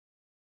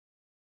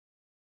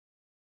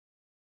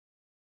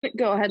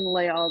Go ahead and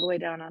lay all the way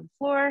down on the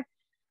floor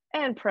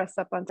and press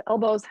up onto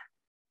elbows.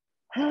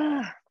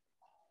 Those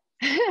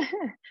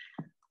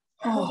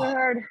are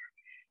hard.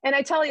 And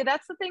I tell you,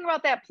 that's the thing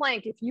about that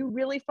plank. If you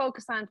really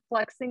focus on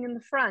flexing in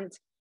the front,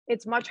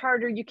 it's much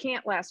harder. You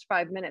can't last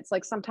 5 minutes.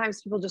 Like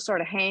sometimes people just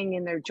sort of hang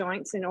in their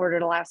joints in order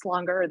to last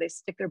longer, or they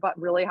stick their butt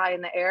really high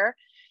in the air.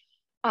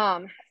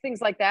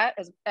 Things like that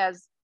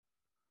as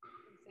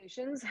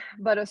sensations.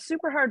 But a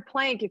super hard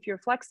plank, if you're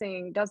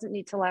flexing, doesn't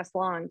need to last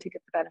long to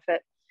get the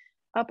benefit.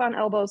 Up on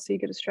elbows so you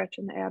get a stretch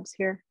in the abs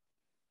here.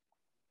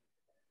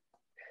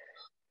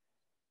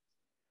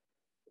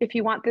 If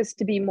you want this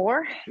to be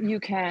more,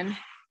 you can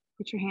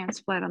put your hands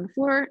flat on the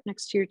floor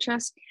next to your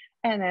chest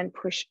and then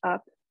push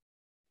up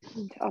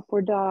into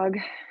upward dog.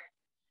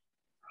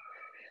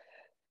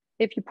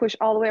 If you push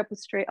all the way up with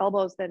straight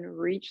elbows, then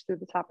reach through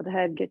the top of the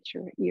head, get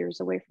your ears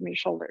away from your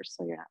shoulders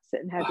so you're not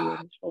sitting heavy in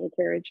the shoulder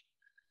carriage.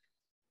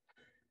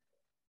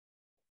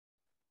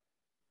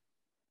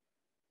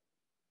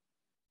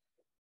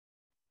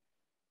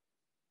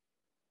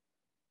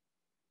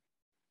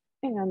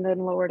 And then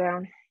lower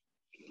down.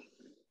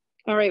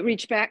 All right,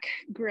 reach back,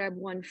 grab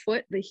one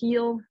foot, the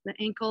heel, the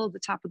ankle, the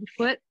top of the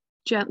foot,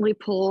 gently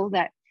pull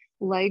that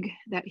leg,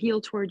 that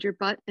heel toward your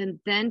butt, and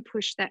then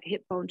push that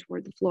hip bone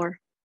toward the floor.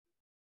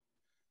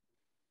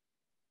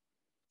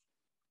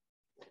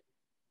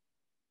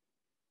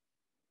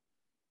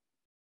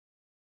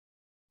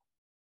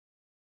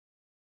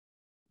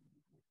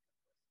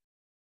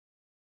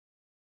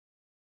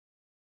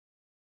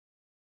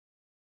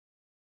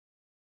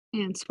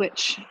 And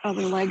switch,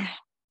 other leg.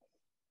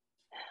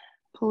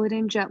 Pull it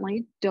in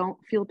gently. Don't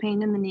feel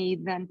pain in the knee,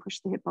 then push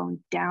the hip bone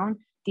down.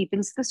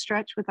 Deepens the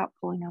stretch without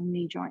pulling on the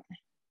knee joint.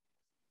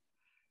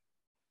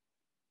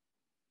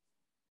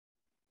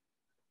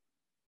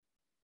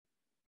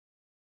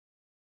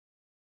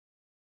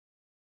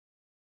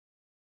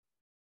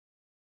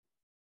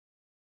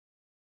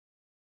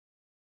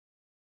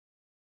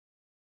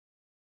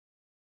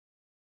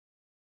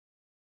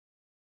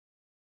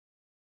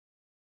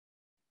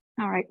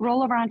 All right,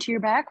 roll over onto your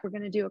back. We're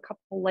going to do a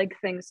couple leg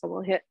things. So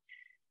we'll hit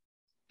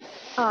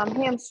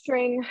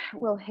hamstring,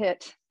 we'll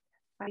hit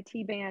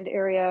IT band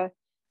area,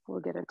 we'll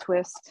get a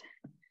twist.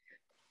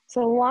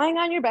 So lying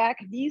on your back,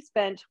 knees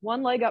bent,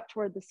 one leg up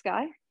toward the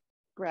sky.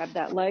 Grab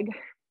that leg,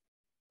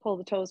 pull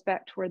the toes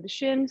back toward the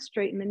shin,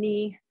 straighten the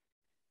knee,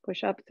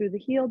 push up through the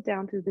heel,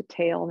 down through the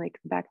tail, make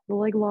the back of the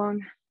leg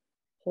long,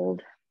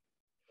 hold.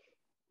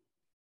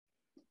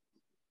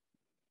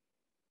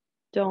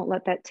 Don't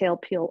let that tail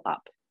peel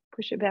up.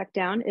 Push it back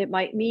down. It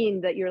might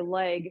mean that your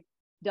leg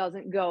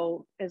doesn't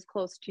go as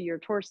close to your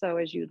torso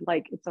as you'd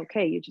like. It's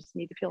okay. You just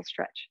need to feel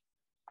stretch.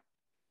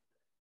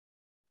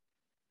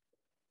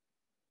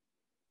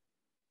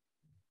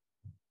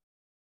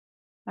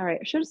 All right.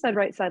 I should have said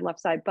right side,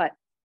 left side, but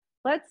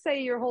let's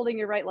say you're holding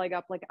your right leg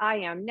up like I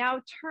am. Now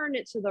turn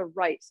it to the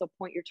right. So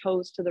point your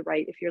toes to the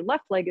right. If your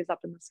left leg is up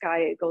in the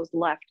sky, it goes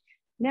left.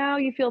 Now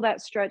you feel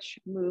that stretch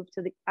move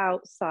to the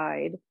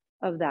outside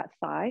of that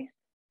thigh.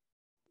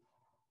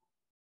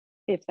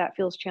 If that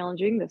feels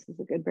challenging, this is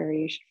a good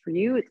variation for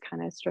you. It's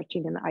kind of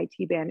stretching in the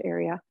IT band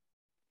area.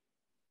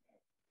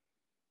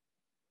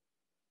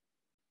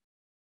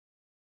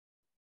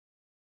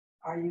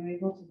 Are you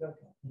able to go?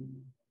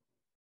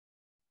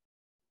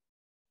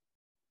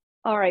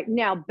 All right,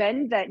 now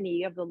bend that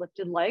knee of the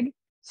lifted leg,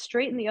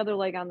 straighten the other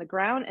leg on the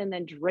ground, and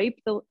then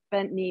drape the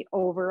bent knee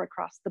over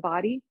across the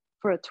body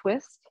for a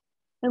twist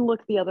and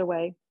look the other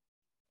way.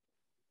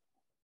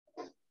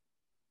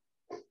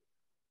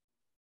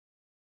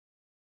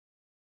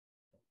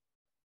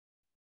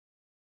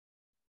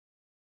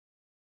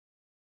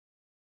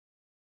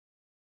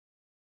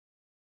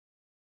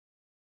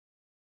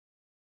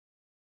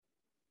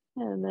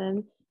 And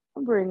then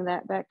bring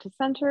that back to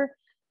center.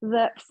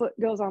 That foot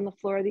goes on the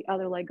floor, the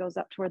other leg goes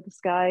up toward the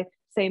sky.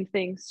 Same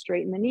thing,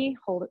 straighten the knee,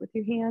 hold it with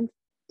your hands,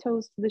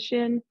 toes to the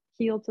shin,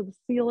 heel to the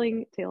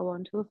ceiling,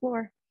 tailbone to the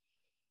floor.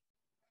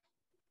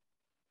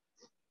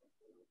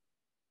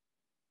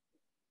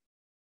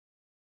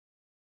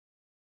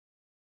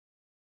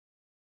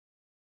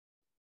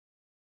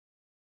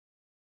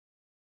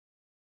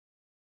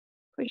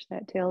 Push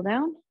that tail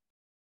down.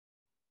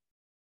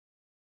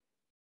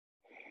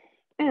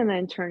 And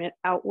then turn it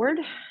outward.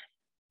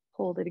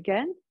 Hold it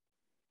again.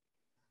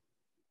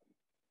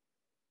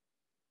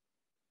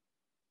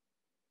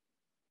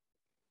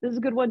 This is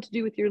a good one to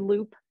do with your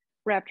loop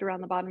wrapped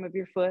around the bottom of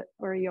your foot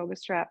or a yoga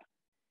strap.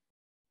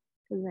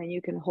 Because then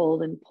you can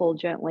hold and pull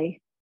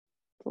gently.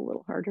 It's a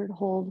little harder to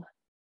hold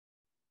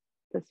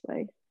this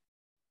way.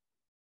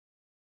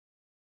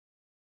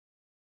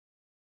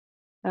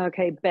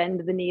 Okay,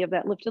 bend the knee of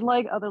that lifted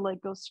leg. Other leg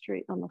goes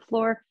straight on the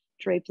floor.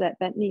 Drape that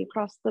bent knee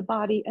across the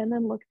body and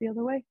then look the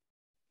other way.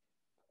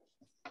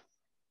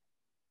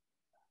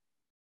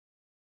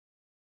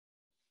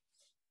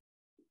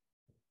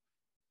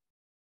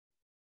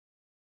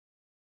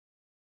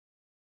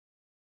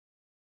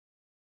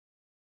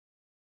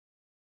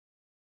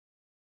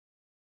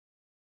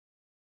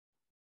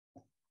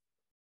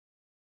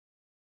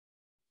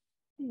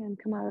 And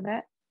come out of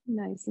that.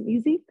 Nice and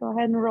easy. Go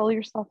ahead and roll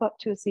yourself up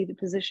to a seated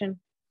position.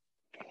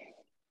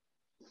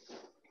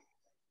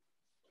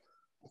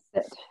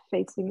 Sit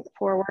facing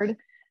forward.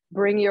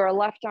 Bring your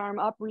left arm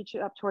up, reach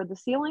it up toward the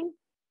ceiling,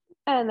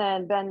 and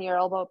then bend your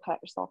elbow, pat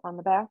yourself on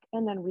the back,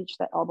 and then reach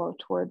that elbow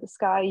toward the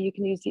sky. You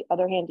can use the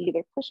other hand to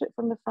either push it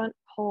from the front,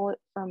 pull it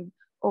from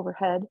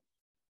overhead.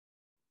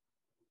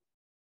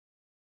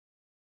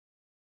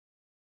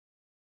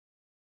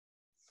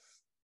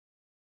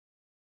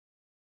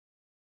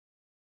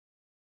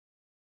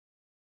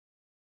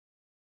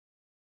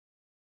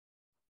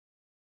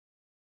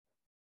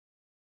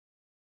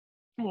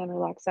 And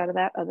relax out of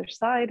that other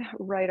side.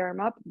 Right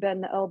arm up,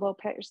 bend the elbow,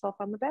 pat yourself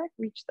on the back,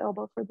 reach the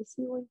elbow for the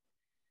ceiling.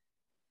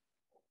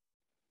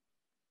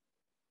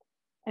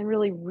 And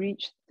really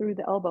reach through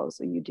the elbow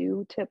so you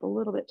do tip a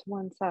little bit to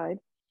one side.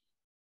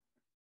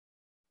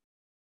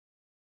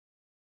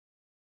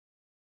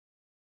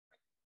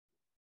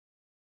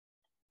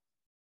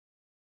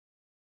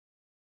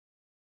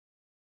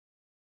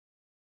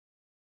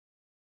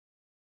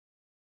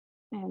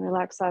 And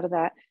relax out of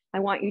that. I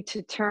want you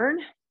to turn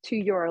to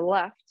your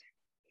left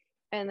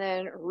and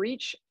then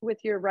reach with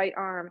your right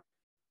arm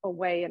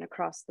away and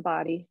across the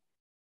body.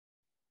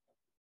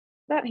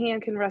 That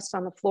hand can rest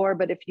on the floor,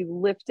 but if you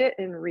lift it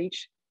and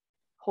reach,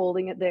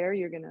 holding it there,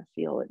 you're gonna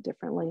feel it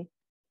differently.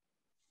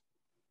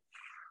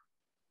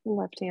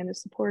 Left hand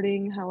is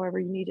supporting however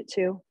you need it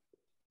to.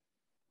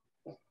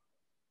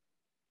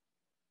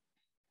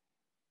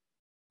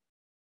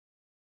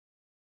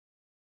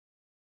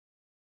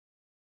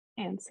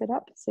 And sit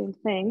up, same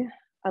thing,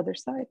 other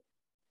side.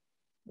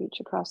 Reach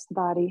across the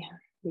body,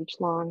 reach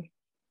long.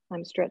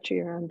 I'm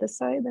stretchier on this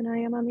side than I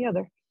am on the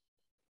other.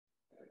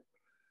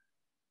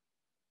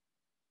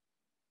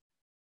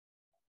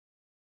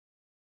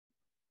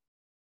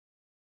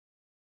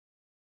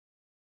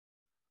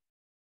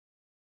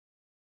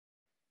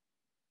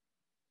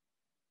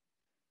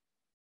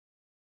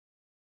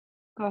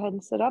 Go ahead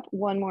and sit up.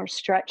 One more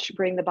stretch.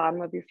 Bring the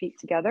bottom of your feet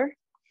together.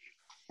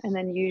 And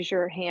then use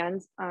your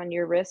hands on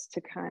your wrists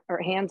to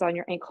or hands on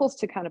your ankles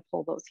to kind of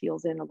pull those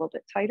heels in a little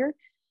bit tighter.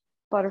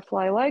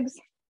 Butterfly legs.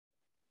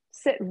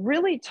 Sit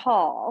really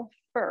tall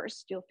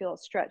first. You'll feel a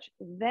stretch.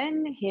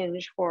 Then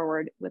hinge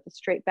forward with a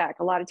straight back.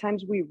 A lot of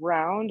times we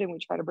round and we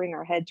try to bring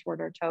our head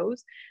toward our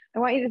toes. I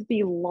want you to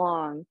be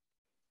long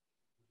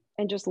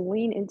and just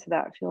lean into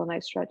that. Feel a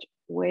nice stretch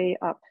way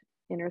up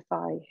inner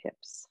thigh,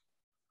 hips.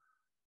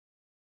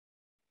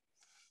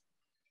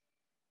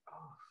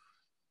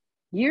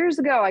 Years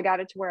ago, I got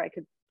it to where I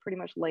could pretty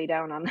much lay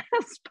down on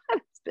this, but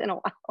it's been a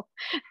while.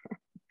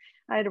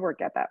 I had to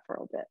work at that for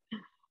a bit.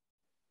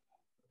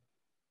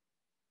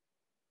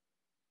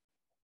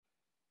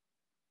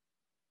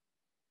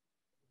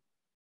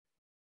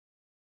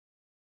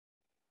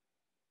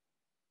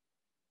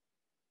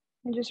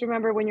 And just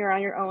remember, when you're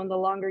on your own, the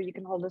longer you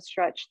can hold a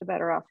stretch, the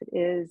better off it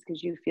is,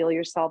 because you feel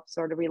yourself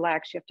sort of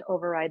relax. You have to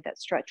override that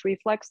stretch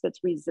reflex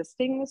that's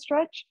resisting the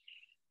stretch.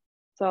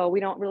 So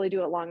we don't really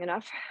do it long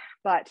enough,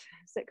 but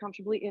sit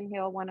comfortably.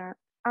 Inhale,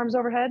 arms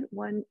overhead,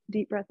 one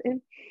deep breath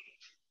in.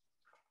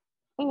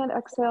 And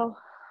exhale.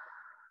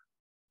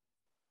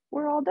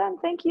 We're all done.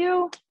 Thank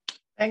you.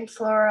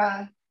 Thanks,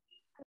 Laura.